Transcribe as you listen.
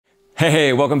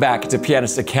Hey, welcome back to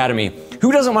Pianist Academy.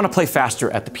 Who doesn't want to play faster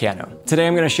at the piano? Today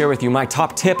I'm going to share with you my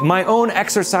top tip, my own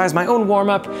exercise, my own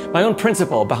warm-up, my own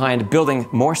principle behind building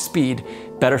more speed,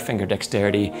 better finger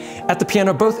dexterity at the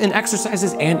piano, both in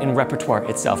exercises and in repertoire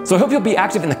itself. So I hope you'll be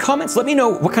active in the comments. Let me know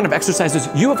what kind of exercises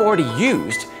you have already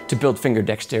used to build finger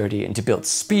dexterity and to build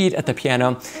speed at the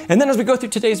piano. And then as we go through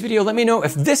today's video, let me know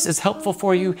if this is helpful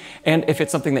for you and if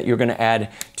it's something that you're going to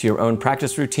add to your own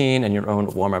practice routine and your own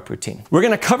warm-up routine. We're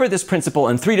going to cover this principle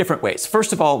in 3 different ways.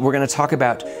 First of all, we're going to talk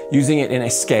about using it in a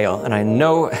scale. And I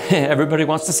know everybody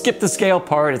wants to skip the scale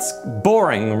part. It's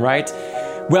boring, right?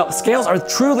 Well, scales are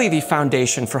truly the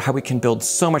foundation for how we can build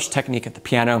so much technique at the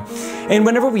piano. And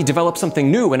whenever we develop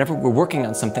something new, whenever we're working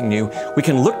on something new, we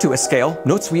can look to a scale,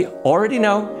 notes we already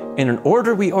know, in an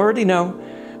order we already know.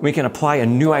 We can apply a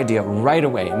new idea right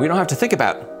away. And we don't have to think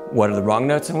about what are the wrong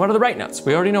notes and what are the right notes.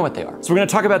 We already know what they are. So we're going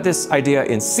to talk about this idea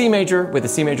in C major with the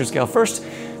C major scale first.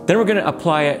 Then we're going to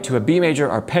apply it to a B major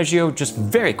arpeggio just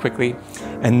very quickly.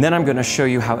 And then I'm going to show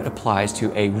you how it applies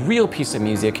to a real piece of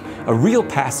music, a real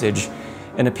passage,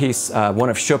 in a piece, one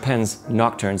of Chopin's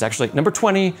Nocturnes, actually number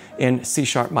 20 in C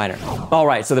sharp minor. All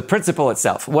right, so the principle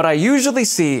itself. What I usually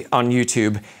see on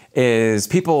YouTube is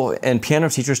people and piano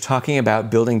teachers talking about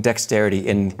building dexterity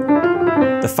in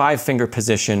the 5-finger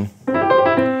position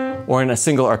or in a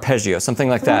single arpeggio, something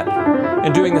like that,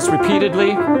 and doing this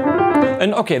repeatedly.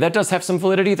 And okay, that does have some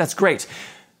validity, that's great.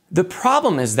 The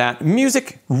problem is that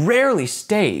music rarely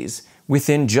stays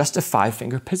within just a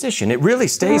 5-finger position. It really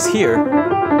stays here.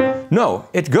 No,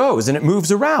 it goes and it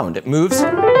moves around. It moves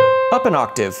up an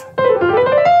octave,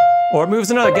 or it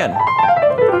moves another again,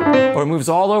 or it moves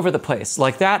all over the place,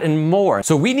 like that and more.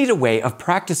 So we need a way of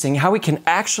practicing how we can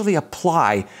actually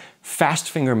apply fast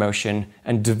finger motion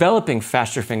and developing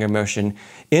faster finger motion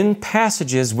in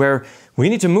passages where we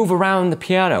need to move around the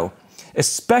piano,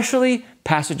 especially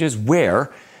passages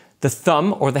where the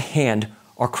thumb or the hand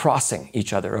are crossing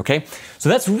each other, okay? So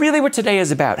that's really what today is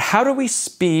about. How do we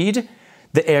speed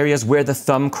the areas where the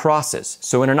thumb crosses?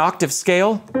 So in an octave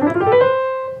scale,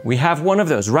 we have one of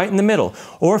those right in the middle.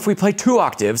 Or if we play 2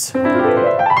 octaves,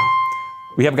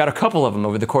 we have got a couple of them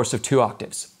over the course of 2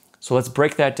 octaves. So let's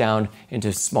break that down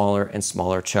into smaller and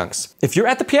smaller chunks. If you're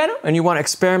at the piano and you want to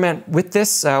experiment with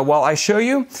this while I show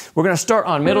you, we're going to start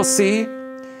on middle C.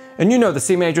 And you know the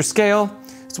C major scale.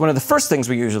 It's one of the first things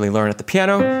we usually learn at the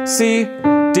piano. C,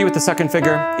 D with the 2nd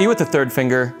finger, E with the 3rd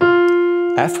finger,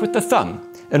 F with the thumb.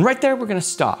 And right there, we're going to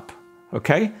stop,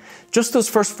 okay? Just those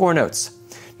first 4 notes.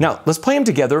 Now, let's play them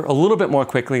together a little bit more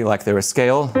quickly, like they're a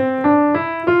scale.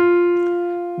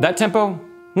 That tempo,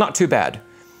 not too bad.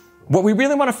 What we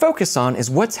really want to focus on is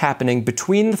what's happening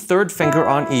between the 3rd finger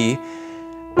on E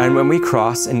and when we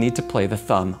cross and need to play the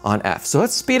thumb on F. So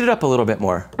let's speed it up a little bit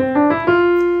more.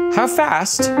 How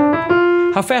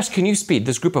fast can you speed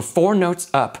this group of 4 notes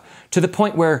up to the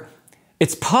point where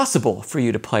it's possible for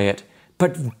you to play it,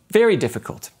 but very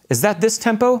difficult? Is that this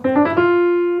tempo?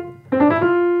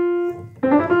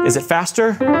 Is it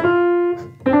faster?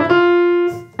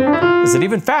 Is it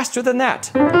even faster than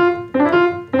that?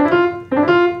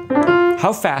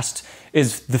 How fast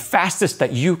is the fastest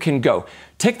that you can go?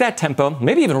 Take that tempo,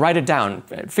 maybe even write it down.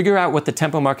 Figure out what the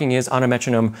tempo marking is on a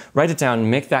metronome, write it down,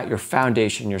 make that your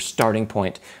foundation, your starting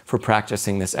point for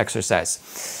practicing this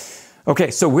exercise.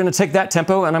 Okay, so we're going to take that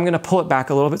tempo and I'm going to pull it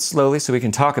back a little bit slowly so we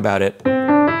can talk about it.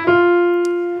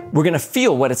 We're going to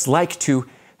feel what it's like to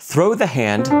throw the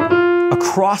hand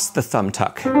across the thumb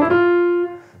tuck.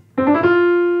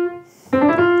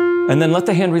 And then let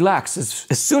the hand relax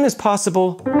as soon as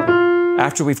possible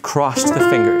after we've crossed the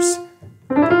fingers.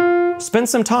 Spend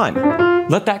some time.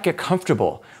 Let that get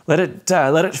comfortable. Let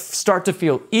it start to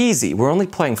feel easy. We're only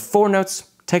playing 4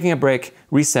 notes, taking a break,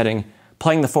 resetting,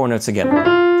 playing the 4 notes again.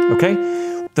 Okay?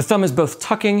 The thumb is both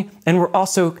tucking, and we're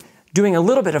also doing a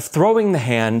little bit of throwing the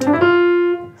hand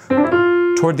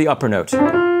toward the upper note.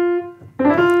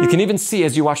 You can even see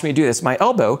as you watch me do this, my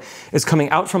elbow is coming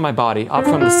out from my body, out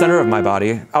from the center of my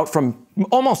body, out from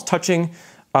almost touching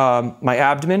my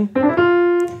abdomen,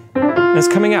 and it's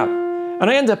coming out. And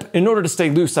I end up, in order to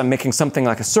stay loose, I'm making something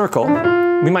like a circle.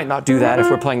 We might not do that if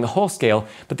we're playing the whole scale,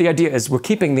 but the idea is we're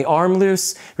keeping the arm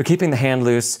loose, we're keeping the hand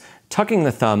loose, tucking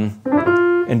the thumb,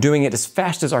 and doing it as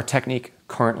fast as our technique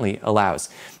currently allows.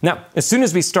 Now, as soon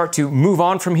as we start to move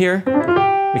on from here,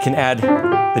 we can add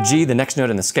the G, the next note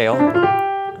in the scale.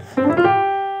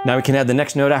 Now we can add the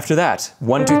next note after that.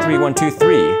 1, 2, 3, 1, 2,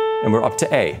 3, and we're up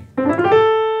to A.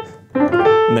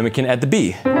 And then we can add the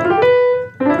B.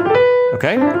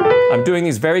 Okay? I'm doing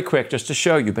these very quick just to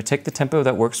show you, but take the tempo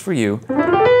that works for you.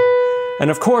 And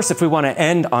of course, if we want to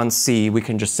end on C, we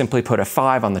can just simply put a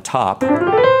 5 on the top,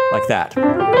 like that.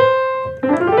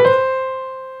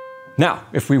 Now,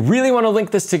 if we really want to link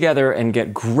this together and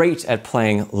get great at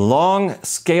playing long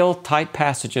scale type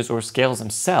passages or scales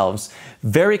themselves,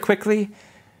 very quickly,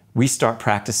 we start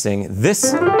practicing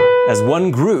this as one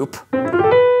group,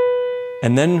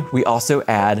 and then we also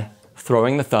add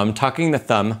throwing the thumb, tucking the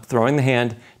thumb, throwing the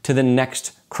hand to the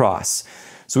next cross.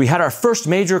 So we had our first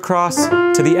major cross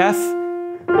to the F,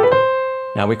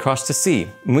 now we cross to C.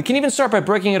 And we can even start by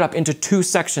breaking it up into two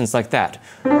sections like that.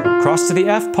 Cross to the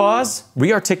F, pause,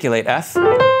 re-articulate F,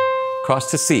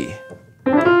 cross to C.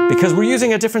 Because we're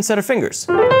using a different set of fingers.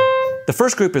 The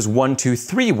first group is 1, 2,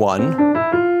 3, 1.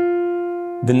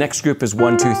 The next group is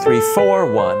 1, 2, 3,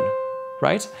 4, 1,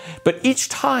 right? But each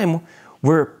time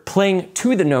we're playing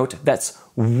to the note that's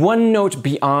one note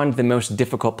beyond the most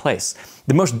difficult place.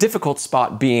 The most difficult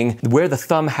spot being where the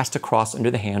thumb has to cross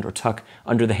under the hand or tuck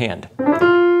under the hand.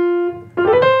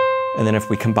 And then if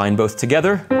we combine both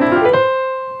together,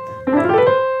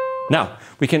 now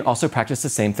we can also practice the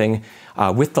same thing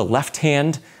with the left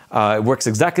hand. It works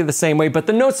exactly the same way, but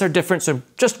the notes are different, so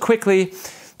just quickly,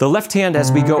 the left hand,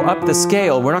 as we go up the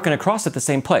scale, we're not going to cross at the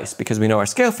same place because we know our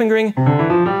scale fingering.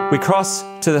 We cross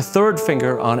to the third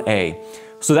finger on A.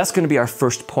 So that's going to be our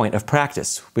first point of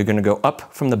practice. We're going to go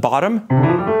up from the bottom.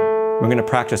 We're going to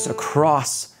practice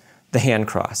across the hand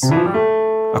cross,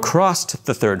 across to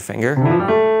the third finger.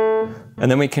 And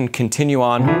then we can continue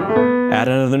on, add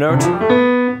another note,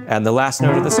 add the last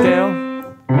note of the scale,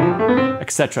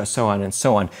 etc., so on and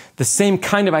so on. The same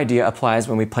kind of idea applies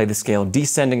when we play the scale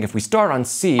descending. If we start on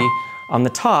C, on the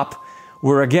top,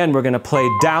 we're going to play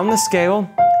down the scale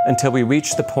until we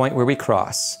reach the point where we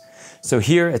cross. So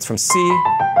here it's from C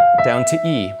down to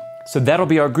E. So that'll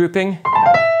be our grouping.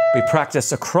 We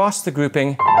practice across the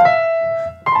grouping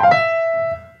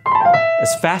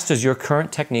as fast as your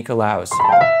current technique allows.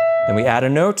 Then we add a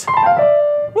note.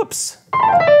 Whoops,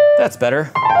 that's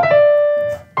better.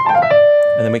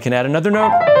 And then we can add another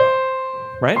note,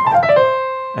 right?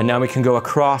 And now we can go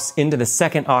across into the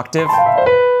second octave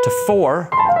to 4.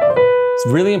 It's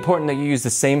really important that you use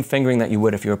the same fingering that you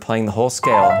would if you were playing the whole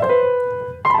scale.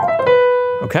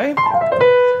 Okay?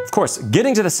 Of course,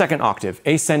 getting to the second octave,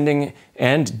 ascending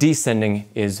and descending,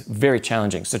 is very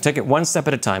challenging. So take it one step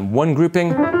at a time. One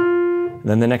grouping, and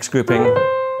then the next grouping,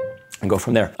 and go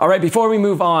from there. All right, before we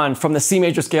move on from the C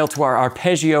major scale to our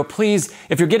arpeggio, please,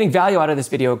 if you're getting value out of this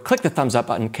video, click the thumbs up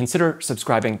button, consider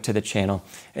subscribing to the channel,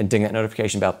 and ding that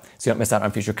notification bell so you don't miss out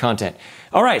on future content.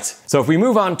 All right, so if we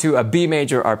move on to a B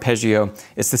major arpeggio,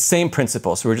 it's the same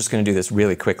principle, so we're just gonna do this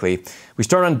really quickly. We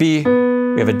start on B,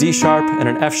 we have a D sharp and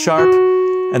an F sharp,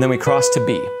 and then we cross to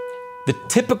B. The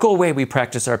typical way we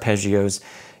practice arpeggios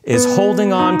is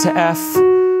holding on to F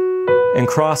and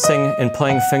crossing and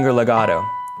playing finger legato.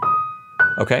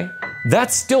 Okay?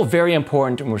 That's still very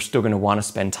important, and we're still going to want to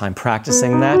spend time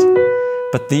practicing that.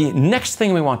 But the next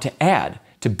thing we want to add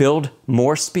to build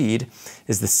more speed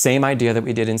is the same idea that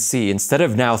we did in C. Instead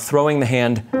of now throwing the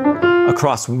hand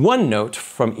across one note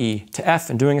from E to F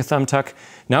and doing a thumb tuck,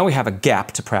 now we have a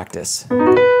gap to practice.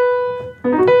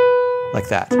 Like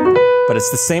that. But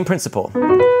it's the same principle.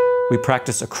 We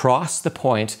practice across the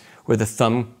point where the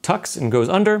thumb tucks and goes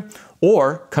under,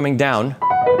 or coming down.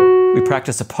 We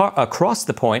practice across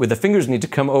the point where the fingers need to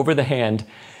come over the hand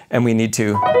and we need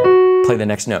to play the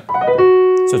next note.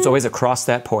 So it's always across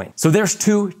that point. So there's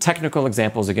two technical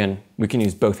examples. Again, we can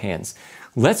use both hands.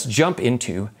 Let's jump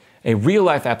into a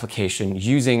real-life application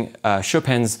using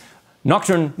Chopin's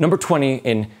Nocturne No. 20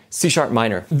 in C#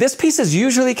 minor. This piece is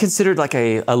usually considered like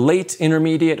a late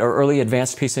intermediate or early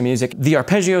advanced piece of music. The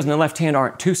arpeggios in the left hand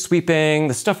aren't too sweeping.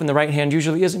 The stuff in the right hand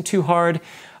usually isn't too hard.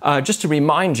 Just to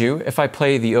remind you, if I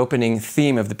play the opening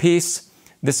theme of the piece,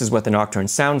 this is what the Nocturne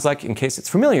sounds like in case it's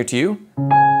familiar to you.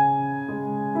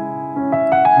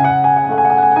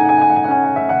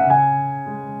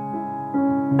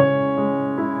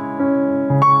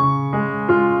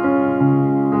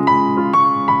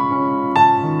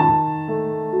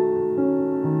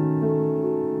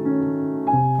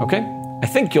 Okay, I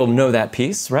think you'll know that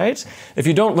piece, right? If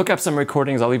you don't, look up some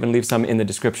recordings. I'll even leave some in the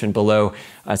description below.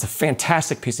 It's a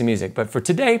fantastic piece of music. But for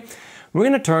today, we're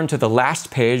going to turn to the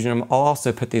last page, and I'll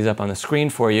also put these up on the screen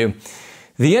for you.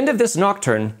 The end of this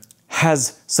nocturne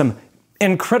has some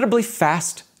incredibly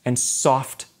fast and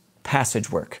soft passage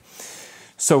work.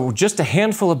 So just a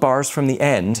handful of bars from the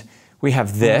end, we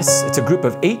have this. It's a group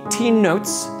of 18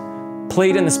 notes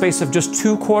played in the space of just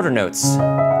 2 quarter notes.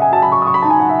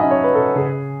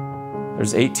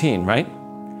 There's 18, right?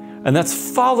 And that's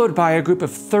followed by a group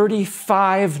of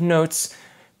 35 notes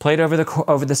played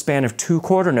over the span of 2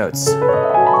 quarter notes.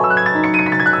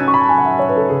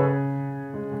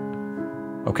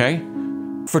 Okay?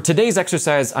 For today's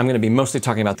exercise, I'm going to be mostly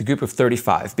talking about the group of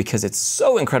 35 because it's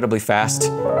so incredibly fast.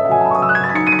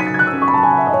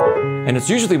 And it's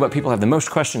usually what people have the most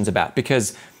questions about,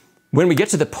 because when we get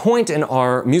to the point in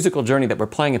our musical journey that we're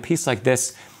playing a piece like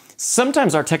this,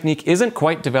 sometimes our technique isn't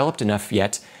quite developed enough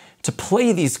yet to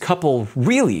play these couple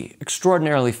really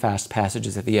extraordinarily fast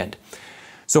passages at the end.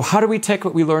 So how do we take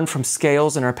what we learned from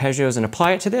scales and arpeggios and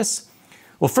apply it to this?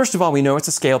 Well, first of all, we know it's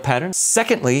a scale pattern.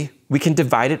 Secondly, we can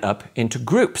divide it up into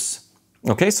groups.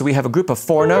 Okay, so we have a group of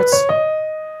 4 notes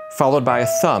followed by a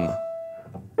thumb.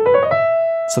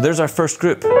 So there's our first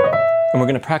group. And we're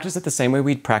going to practice it the same way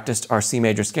we'd practiced our C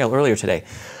major scale earlier today.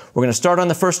 We're going to start on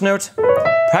the first note,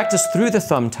 practice through the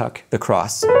thumb tuck, the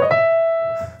cross.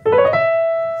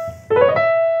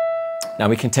 Now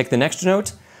we can take the next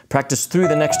note, practice through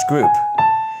the next group.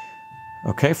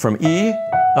 Okay, from E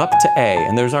up to A,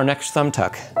 and there's our next thumb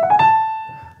tuck.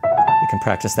 We can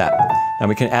practice that. Now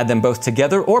we can add them both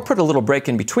together or put a little break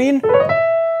in between,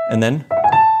 and then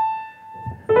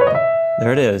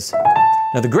there it is.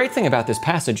 Now the great thing about this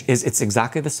passage is it's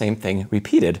exactly the same thing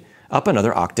repeated, up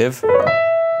another octave.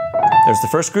 There's the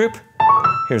first group,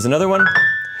 here's another one.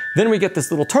 Then we get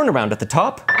this little turnaround at the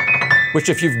top, which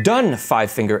if you've done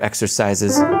 5-finger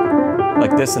exercises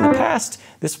like this in the past,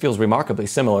 this feels remarkably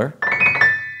similar.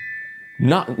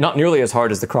 Not nearly as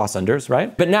hard as the cross-unders,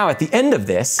 right? But now at the end of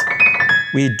this,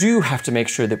 we do have to make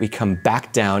sure that we come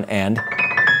back down and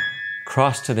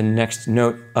cross to the next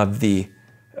note of the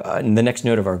next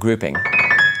note of our grouping,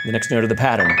 the next note of the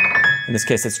pattern. In this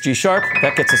case, it's G sharp.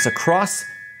 That gets us across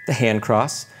the hand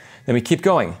cross. Then we keep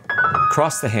going.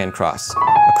 Across the hand cross,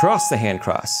 across the hand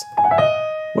cross.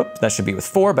 Whoop, that should be with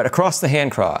 4, but across the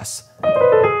hand cross.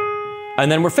 And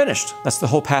then we're finished. That's the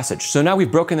whole passage. So now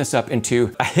we've broken this up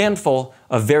into a handful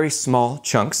of very small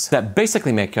chunks that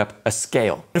basically make up a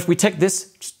scale. If we take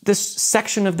this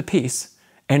section of the piece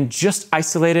and just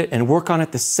isolate it and work on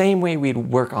it the same way we'd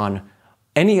work on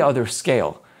any other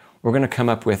scale, we're going to come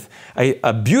up with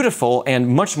a beautiful and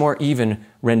much more even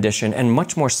rendition and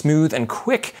much more smooth and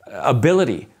quick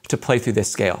ability to play through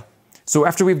this scale. So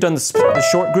after we've done the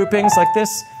short groupings like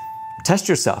this, test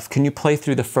yourself. Can you play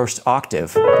through the first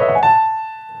octave?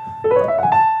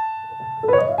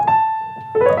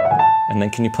 And then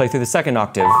can you play through the second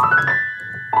octave?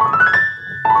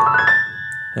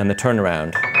 And the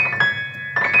turnaround.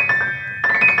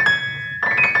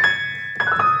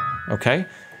 Okay?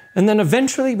 And then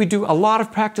eventually we do a lot of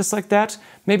practice like that.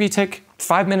 Maybe take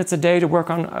 5 minutes a day to work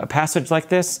on a passage like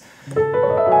this.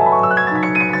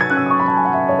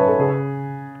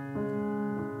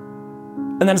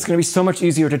 And then it's going to be so much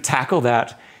easier to tackle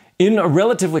that in a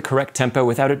relatively correct tempo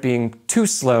without it being too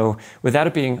slow, without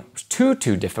it being too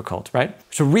difficult, right?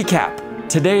 So recap,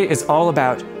 today is all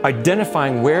about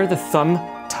identifying where the thumb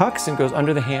tucks and goes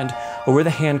under the hand, or where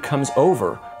the hand comes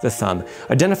over the thumb.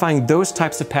 Identifying those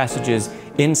types of passages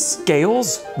in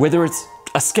scales, whether it's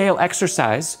a scale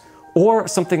exercise or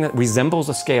something that resembles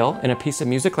a scale in a piece of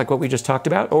music like what we just talked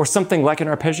about, or something like an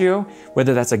arpeggio,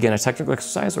 whether that's again a technical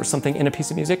exercise or something in a piece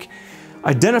of music.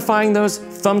 Identifying those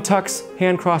thumb tucks,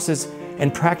 hand crosses,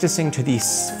 and practicing to the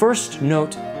first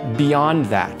note beyond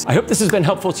that. I hope this has been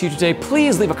helpful to you today.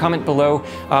 Please leave a comment below.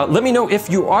 Let me know if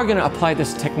you are going to apply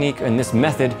this technique and this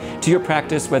method to your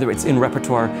practice, whether it's in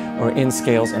repertoire or in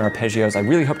scales and arpeggios. I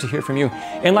really hope to hear from you.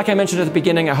 And like I mentioned at the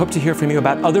beginning, I hope to hear from you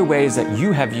about other ways that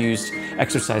you have used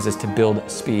exercises to build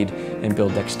speed and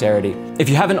build dexterity. If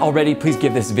you haven't already, please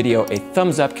give this video a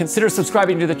thumbs up. Consider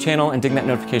subscribing to the channel and ding that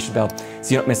notification bell so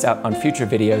you don't miss out on future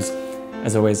videos.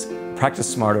 As always, practice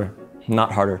smarter,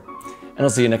 not harder. And I'll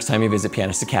see you next time you visit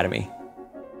Pianist Academy.